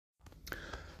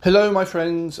Hello, my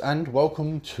friends, and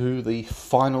welcome to the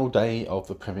final day of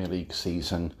the Premier League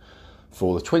season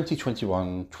for the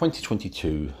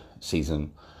 2021-2022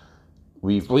 season.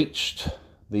 We've reached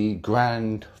the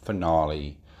grand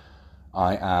finale.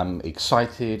 I am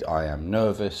excited, I am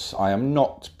nervous, I am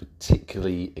not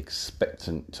particularly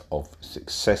expectant of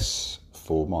success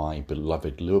for my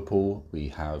beloved Liverpool. We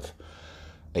have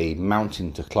a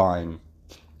mountain to climb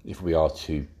if we are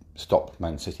to stop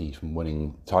Man City from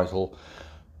winning the title.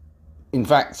 In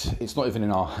fact, it's not even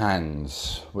in our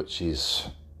hands, which is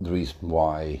the reason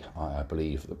why I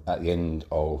believe that at the end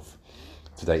of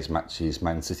today's matches,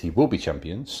 Man City will be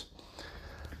champions.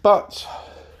 But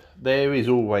there is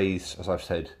always, as I've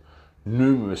said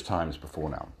numerous times before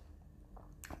now,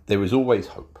 there is always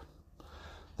hope.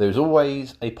 There is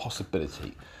always a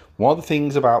possibility. One of the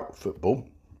things about football,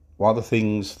 one of the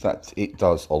things that it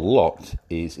does a lot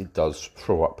is it does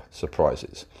throw up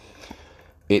surprises.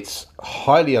 It's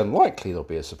highly unlikely there'll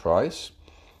be a surprise,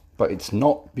 but it's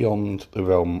not beyond the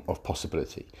realm of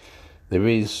possibility. There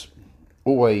is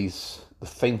always the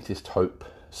faintest hope.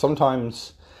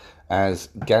 Sometimes, as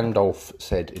Gandalf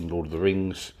said in Lord of the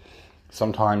Rings,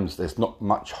 sometimes there's not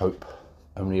much hope,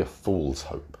 only a fool's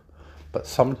hope. But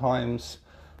sometimes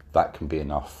that can be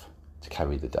enough to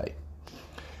carry the day.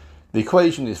 The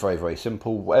equation is very, very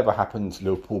simple. Whatever happens,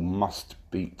 Liverpool must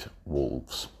beat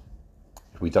Wolves.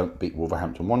 If we don't beat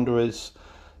Wolverhampton Wanderers,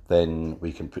 then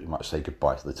we can pretty much say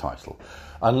goodbye to the title.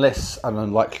 Unless an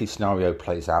unlikely scenario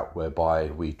plays out whereby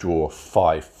we draw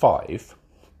 5-5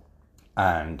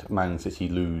 and Man City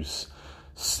lose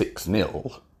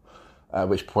 6-0, at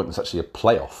which point there's actually a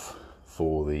playoff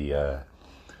for the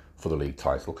league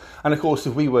title. And of course,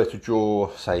 if we were to draw,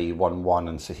 say, 1-1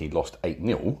 and City lost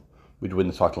 8-0, we'd win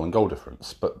the title in goal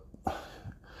difference. But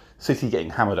City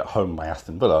getting hammered at home by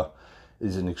Aston Villa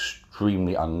is an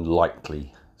extremely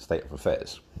unlikely state of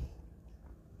affairs.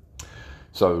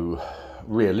 So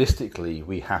realistically,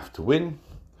 we have to win,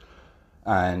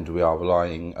 and we are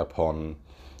relying upon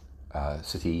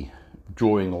City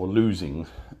drawing or losing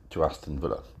to Aston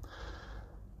Villa.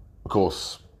 Of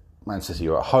course, Man City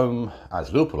are at home,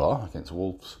 as Liverpool are, against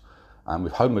Wolves, and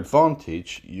with home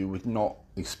advantage, you would not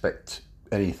expect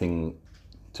anything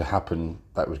to happen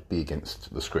that would be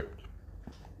against the script.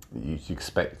 You'd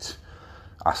expect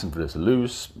Aston Villa to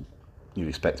lose. You'd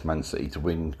expect Man City to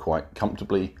win quite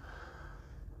comfortably.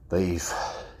 They've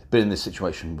been in this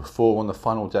situation before on the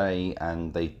final day,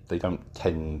 and they don't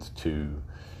tend to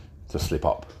slip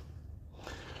up.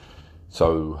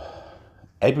 So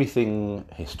everything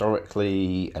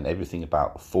historically and everything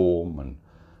about form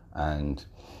and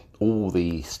all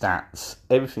the stats,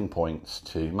 everything points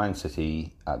to Man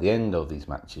City at the end of these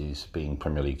matches being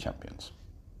Premier League champions.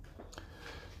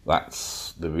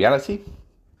 That's the reality.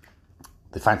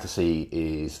 The fantasy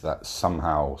is that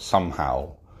somehow,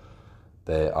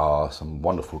 there are some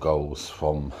wonderful goals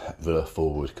from Villa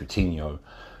forward Coutinho,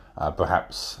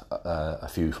 perhaps a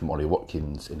few from Ollie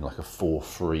Watkins in like a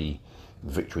 4-3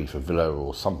 victory for Villa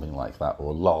or something like that,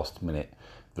 or a last minute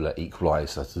Villa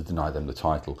equaliser to deny them the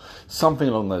title. Something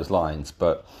along those lines,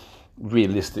 but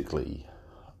realistically,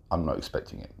 I'm not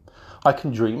expecting it. I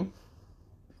can dream,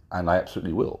 and I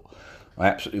absolutely will. I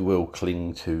absolutely will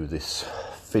cling to this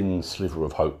thin sliver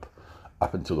of hope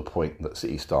up until the point that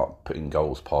City start putting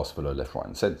goals past Villa left, right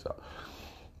and centre.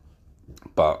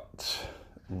 But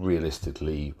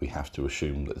realistically, we have to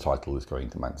assume that the title is going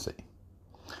to Man City.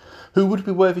 Who would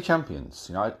be worthy champions?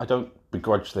 I don't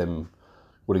begrudge them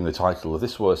winning the title. If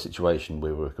this were a situation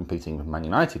where we were competing with Man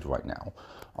United right now,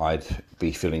 I'd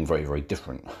be feeling very, very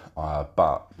different.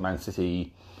 But Man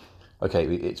City, okay,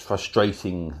 it's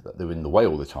frustrating that they're in the way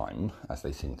all the time, as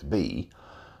they seem to be,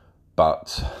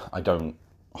 but I don't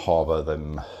harbour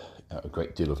them a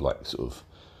great deal of sort of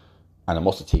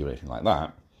animosity or anything like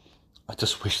that. I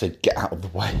just wish they'd get out of the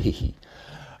way.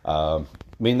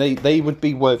 They would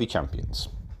be worthy champions,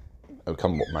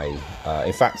 come what may.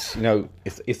 In fact,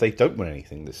 if they don't win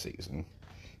anything this season,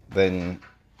 then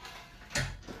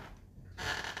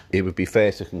it would be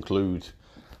fair to conclude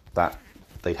that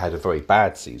they'd had a very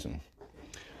bad season.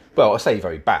 Well, I say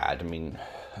very bad.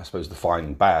 I suppose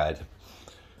define bad.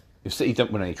 If City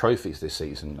don't win any trophies this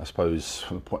season, I suppose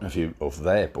from the point of view of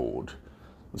their board,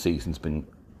 the season's been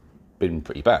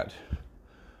pretty bad.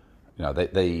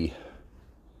 They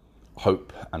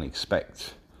hope and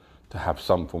expect to have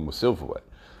some form of silverware.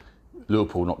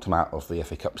 Liverpool knocked them out of the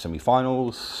FA Cup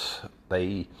semi-finals.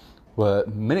 They were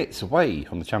minutes away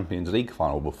from the Champions League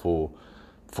final before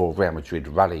Real Madrid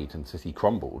rallied and City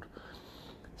crumbled.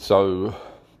 So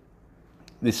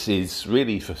this is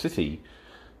really, for City,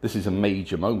 this is a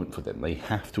major moment for them. They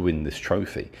have to win this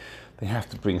trophy. they have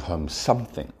to bring home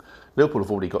something. Liverpool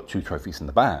have already got 2 trophies in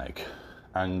the bag,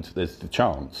 and there's the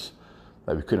chance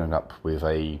that we could end up with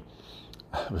a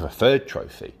third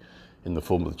trophy in the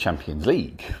form of the Champions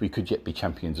League. We could yet be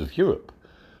champions of Europe.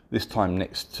 This time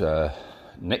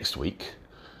next week,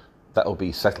 that will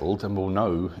be settled, and we'll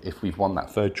know if we've won that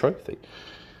third trophy.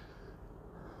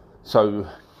 So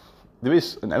there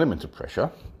is an element of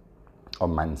pressure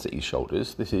on Man City's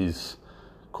shoulders. This is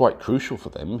quite crucial for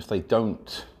them. If they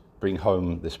don't bring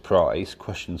home this prize,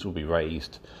 questions will be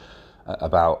raised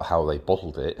about how they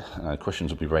bottled it.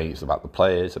 Questions will be raised about the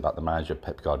players, about the manager,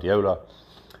 Pep Guardiola,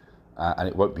 and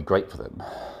it won't be great for them.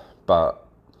 But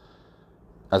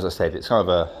as I said, it's kind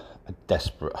of a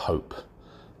desperate hope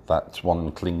that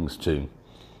one clings to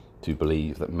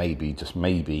believe that maybe, just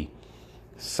maybe,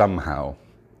 somehow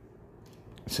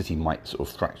City might sort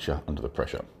of fracture under the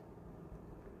pressure.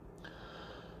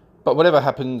 But whatever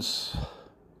happens,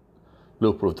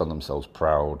 Liverpool have done themselves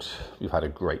proud. We've had a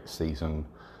great season.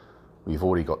 We've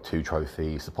already got 2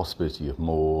 trophies, the possibility of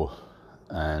more,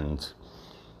 and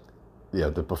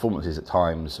the performances at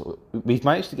times. We've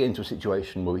managed to get into a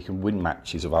situation where we can win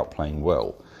matches without playing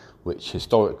well, which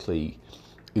historically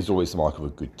is always the mark of a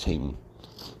good team,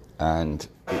 and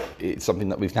it's something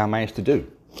that we've now managed to do.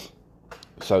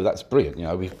 So that's brilliant.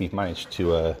 We've managed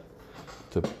to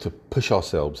push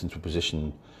ourselves into a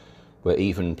position where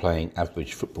even playing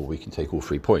average football, we can take all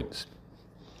 3 points.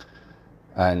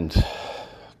 And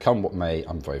come what may,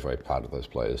 I'm very, very proud of those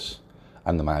players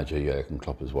and the manager, Jurgen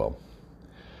Klopp, as well.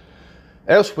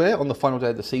 Elsewhere, on the final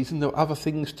day of the season, there are other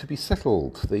things to be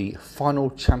settled. The final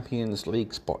Champions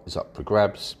League spot is up for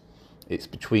grabs. It's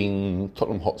between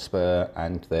Tottenham Hotspur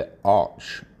and their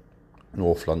arch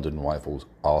North London rivals,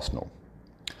 Arsenal.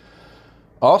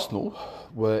 Arsenal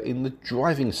were in the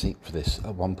driving seat for this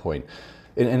at one point.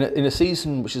 In a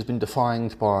season which has been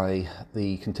defined by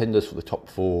the contenders for the top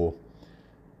 4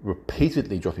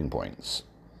 repeatedly dropping points,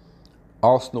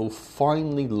 Arsenal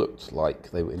finally looked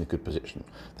like they were in a good position.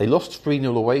 They lost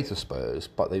 3-0 away to Spurs,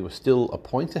 but they were still a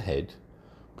point ahead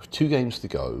with 2 games to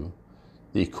go.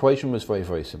 The equation was very,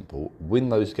 very simple. Win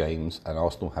those games and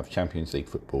Arsenal have Champions League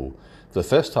football for the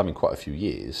first time in quite a few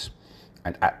years,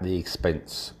 and at the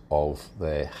expense of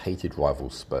their hated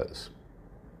rivals Spurs.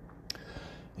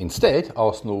 Instead,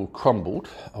 Arsenal crumbled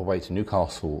away to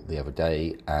Newcastle the other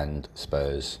day, and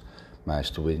Spurs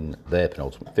managed to win their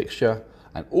penultimate fixture.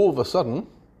 And all of a sudden,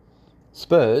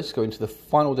 Spurs go into the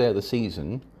final day of the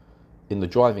season in the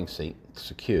driving seat to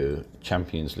secure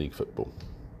Champions League football,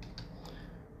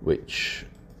 which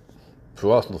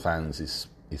for Arsenal fans is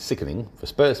sickening. For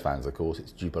Spurs fans, of course,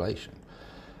 it's jubilation.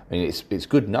 I mean, it's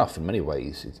good enough in many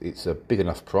ways. It's a big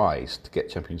enough prize to get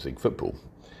Champions League football.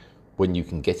 When you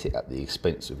can get it at the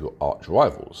expense of your arch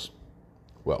rivals,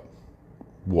 well,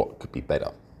 what could be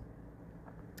better?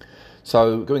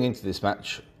 So going into this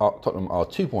match, Tottenham are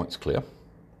 2 points clear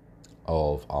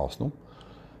of Arsenal.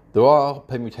 There are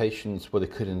permutations where they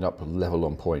could end up level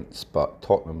on points, but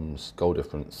Tottenham's goal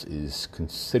difference is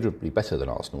considerably better than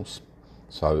Arsenal's,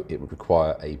 so it would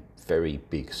require a very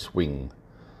big swing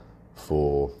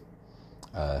for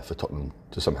Tottenham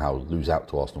to somehow lose out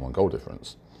to Arsenal on goal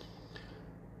difference.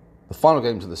 The final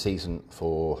games of the season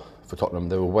for Tottenham,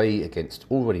 they're away against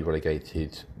already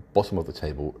relegated bottom of the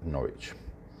table Norwich.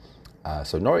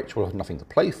 So Norwich will have nothing to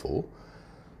play for,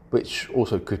 which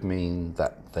also could mean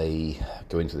that they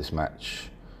go into this match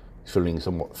feeling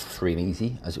somewhat free and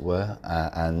easy, as it were,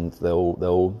 and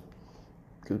they'll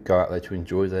go out there to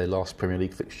enjoy their last Premier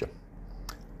League fixture.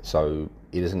 So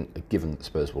it isn't a given that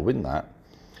Spurs will win that.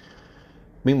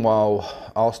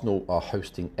 Meanwhile, Arsenal are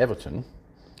hosting Everton.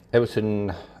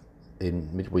 Everton,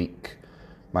 in midweek,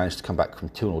 managed to come back from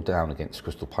 2-0 down against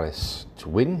Crystal Palace to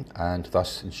win, and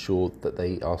thus ensure that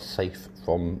they are safe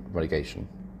from relegation.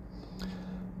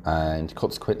 And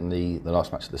consequently, the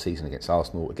last match of the season against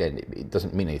Arsenal, again, it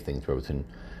doesn't mean anything to Everton.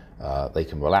 They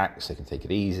can relax, they can take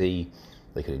it easy,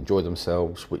 they can enjoy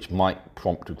themselves, which might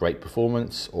prompt a great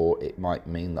performance, or it might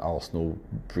mean that Arsenal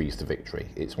breeze the victory.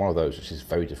 It's one of those which is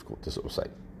very difficult to sort of say.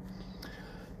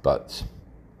 But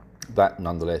that,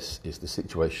 nonetheless, is the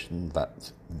situation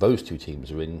that those 2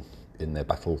 teams are in their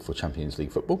battle for Champions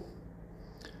League football.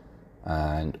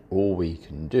 And all we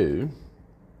can do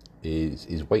is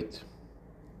wait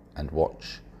and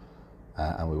watch,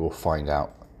 and we will find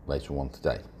out later on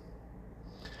today.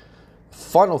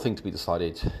 Final thing to be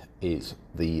decided is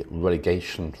the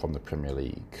relegation from the Premier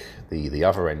League. The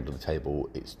other end of the table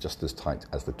is just as tight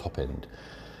as the top end.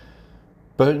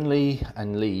 Burnley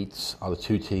and Leeds are the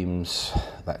 2 teams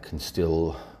that can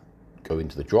still go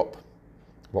into the drop,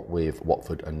 what with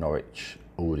Watford and Norwich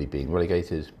already being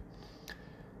relegated.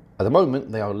 At the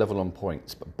moment, they are level on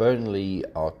points, but Burnley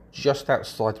are just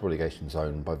outside the relegation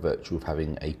zone by virtue of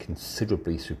having a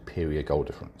considerably superior goal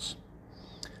difference.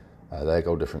 Their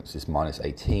goal difference is minus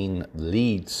 18.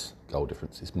 Leeds' goal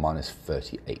difference is minus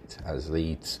 38, as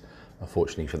Leeds,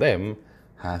 unfortunately for them,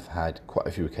 have had quite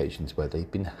a few occasions where they've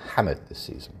been hammered this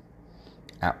season.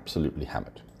 Absolutely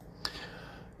hammered.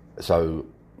 So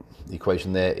the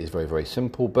equation there is very, very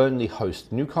simple. Burnley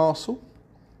host Newcastle.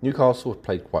 Newcastle have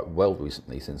played quite well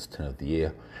recently since the turn of the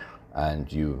year,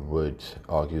 and you would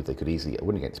argue they could easily get a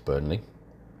win against Burnley.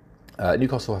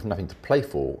 Newcastle have nothing to play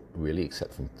for, really,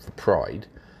 except for pride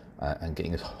and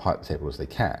getting as high up the table as they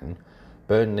can.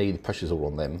 Burnley, the pressure's all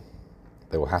on them.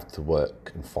 They will have to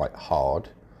work and fight hard,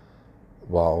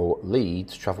 while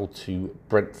Leeds travel to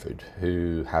Brentford,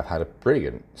 who have had a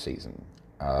brilliant season.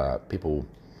 A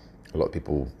lot of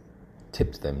people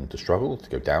tipped them to struggle, to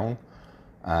go down,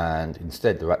 and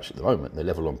instead they're actually, at the moment, they're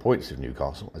level on points with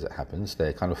Newcastle, as it happens.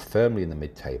 They're kind of firmly in the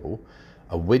mid-table.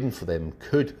 A win for them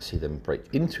could see them break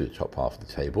into the top half of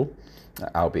the table,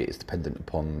 albeit it's dependent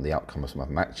upon the outcome of some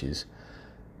other matches,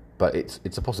 but it's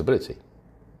a possibility.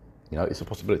 It's a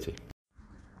possibility.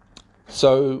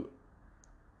 So,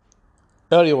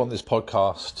 earlier on this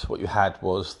podcast, what you had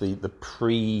was the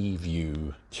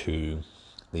preview to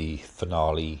the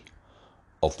finale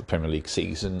of the Premier League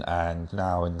season, and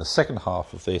now in the second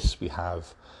half of this we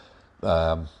have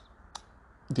the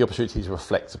opportunity to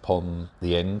reflect upon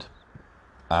the end,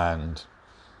 and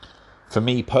for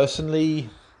me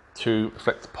personally, to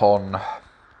reflect upon,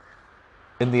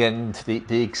 in the end,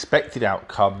 the expected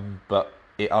outcome, but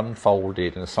it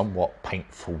unfolded in a somewhat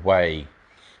painful way,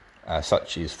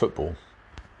 such is football.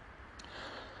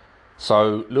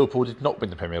 So Liverpool did not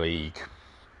win the Premier League.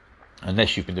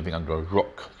 Unless you've been living under a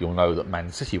rock, you'll know that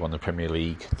Man City won the Premier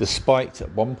League, despite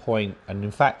at one point, and in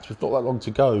fact with not that long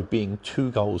to go, being 2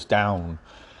 goals down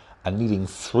and needing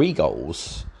 3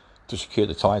 goals to secure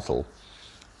the title.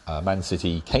 Man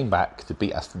City came back to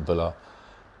beat Aston Villa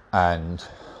and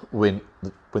win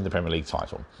the Premier League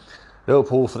title.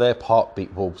 Liverpool, for their part,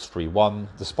 beat Wolves 3-1,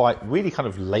 despite really kind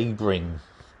of labouring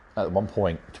at one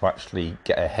point to actually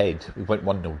get ahead. We went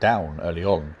 1-0 down early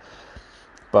on,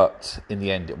 but in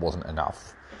the end it wasn't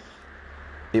enough.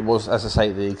 It was, as I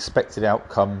say, the expected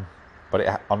outcome, but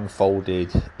it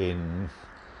unfolded in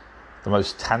the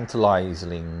most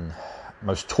tantalising,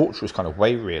 most torturous kind of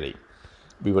way, really.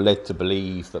 We were led to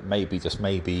believe that maybe, just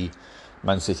maybe,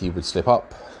 Man City would slip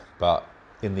up, but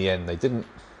in the end they didn't.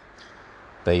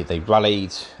 They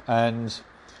rallied, and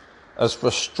as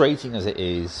frustrating as it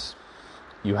is,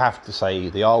 you have to say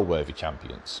they are worthy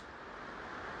champions.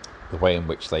 The way in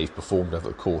which they've performed over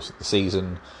the course of the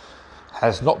season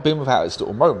has not been without its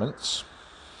little moments,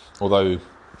 although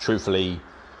truthfully,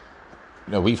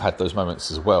 we've had those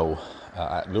moments as well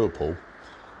at Liverpool,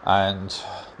 and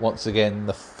once again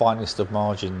the finest of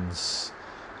margins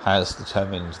has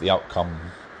determined the outcome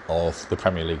of the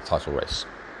Premier League title race.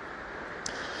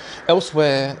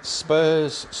 Elsewhere,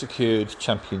 Spurs secured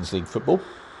Champions League football.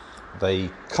 They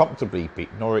comfortably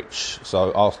beat Norwich,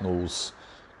 so Arsenal's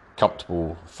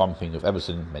comfortable thumping of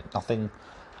Everton meant nothing,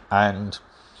 and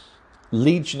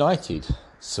Leeds United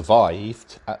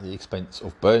survived at the expense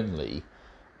of Burnley.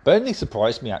 Burnley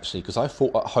surprised me, actually, because I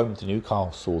thought at home to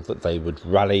Newcastle that they would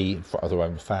rally in front of their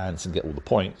own fans and get all the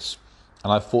points,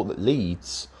 and I thought that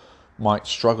Leeds might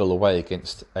struggle away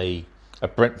against a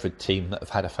Brentford team that have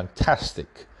had a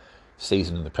fantastic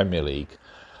season in the Premier League.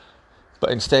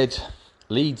 But instead,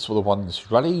 Leeds were the ones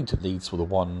who rallied, Leeds were the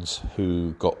ones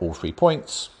who got all 3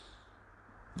 points,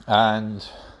 and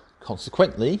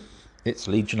consequently, it's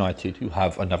Leeds United who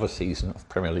have another season of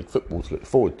Premier League football to look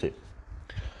forward to.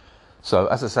 So,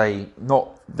 as I say,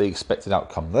 not the expected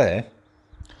outcome there,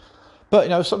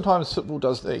 but sometimes football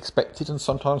does the expected and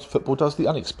sometimes football does the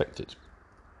unexpected.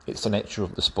 It's the nature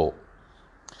of the sport.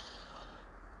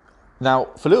 Now,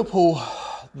 for Liverpool,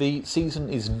 the season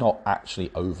is not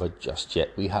actually over just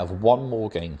yet. We have one more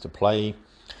game to play.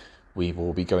 We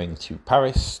will be going to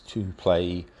Paris to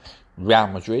play Real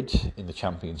Madrid in the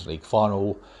Champions League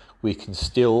final. We can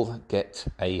still get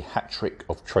a hat-trick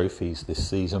of trophies this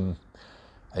season.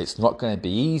 It's not going to be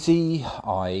easy.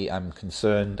 I am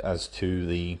concerned as to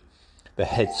the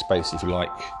headspace, if you like.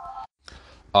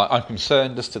 I'm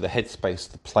concerned as to the headspace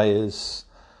of the players.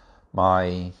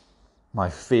 My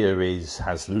fear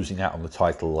has losing out on the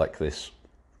title like this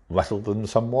rattled them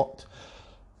somewhat.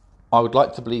 I would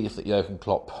like to believe that Jurgen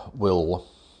Klopp will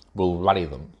rally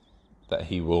them, that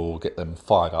he will get them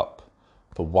fired up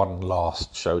for one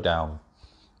last showdown.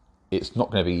 It's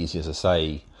not going to be easy, as I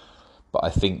say, but I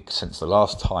think since the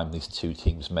last time these two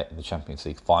teams met in the Champions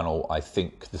League final, I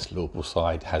think this Liverpool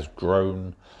side has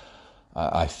grown.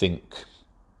 I think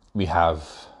we have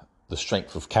the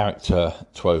strength of character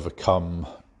to overcome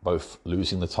both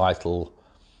losing the title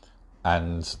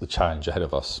and the challenge ahead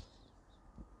of us.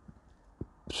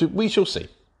 So we shall see.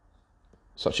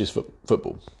 Such is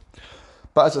football.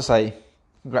 But as I say,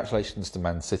 congratulations to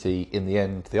Man City. In the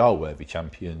end, they are worthy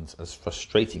champions, as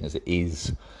frustrating as it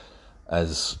is,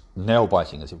 as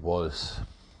nail-biting as it was,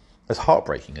 as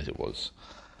heartbreaking as it was.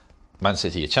 Man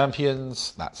City are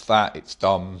champions, that's that, it's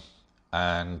done,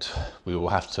 and we will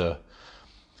have to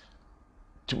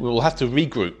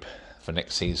regroup for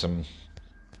next season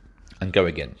and go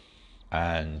again.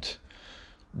 And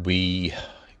we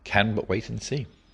can but wait and see.